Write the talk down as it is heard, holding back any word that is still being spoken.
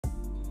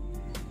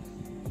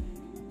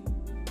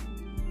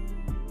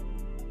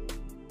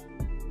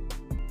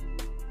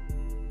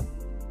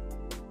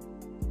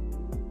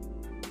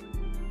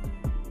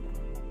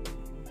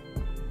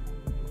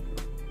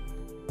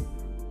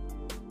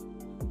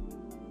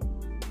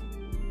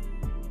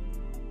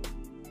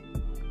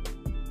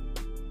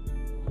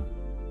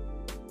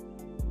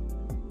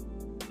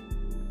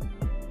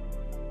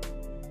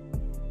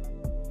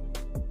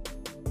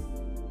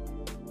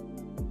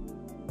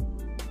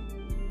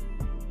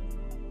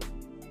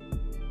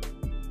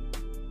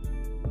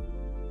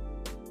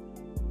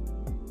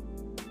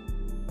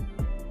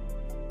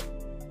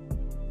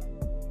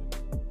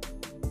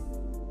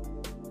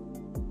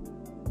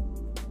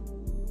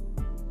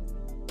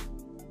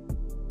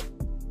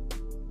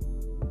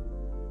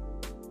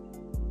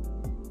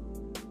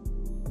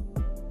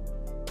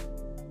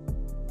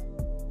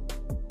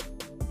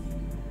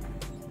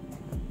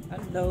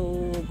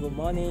Hello, good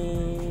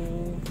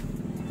morning.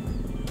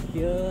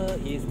 Here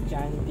is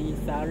Candi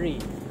Sari.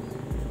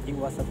 It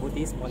was a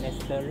Buddhist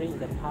monastery in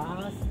the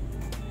past.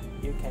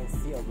 You can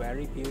see a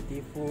very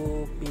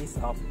beautiful piece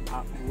of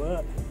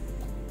artwork.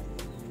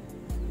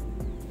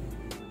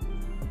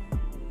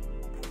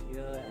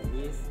 Here at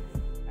least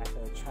I have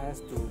a chance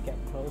to get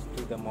close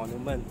to the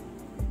monument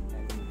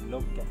and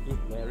look at it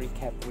very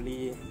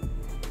carefully.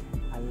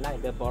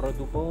 Unlike the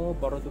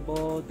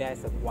Borobudur,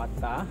 there's a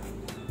quota.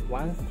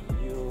 Once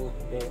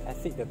they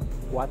exit the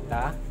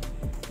quota,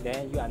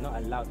 then you are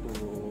not allowed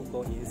to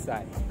go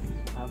inside.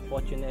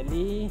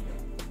 Unfortunately,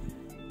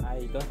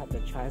 I don't have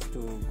the chance to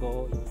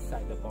go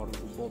inside the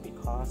Borobudur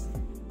because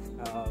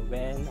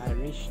when I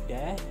reach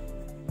there,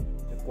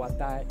 the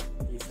quota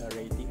is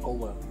already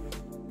over.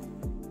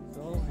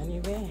 So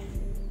anyway,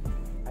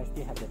 I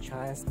still have the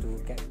chance to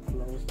get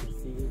close to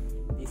see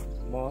this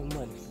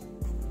moment.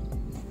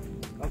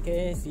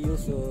 Okay, see you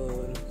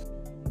soon.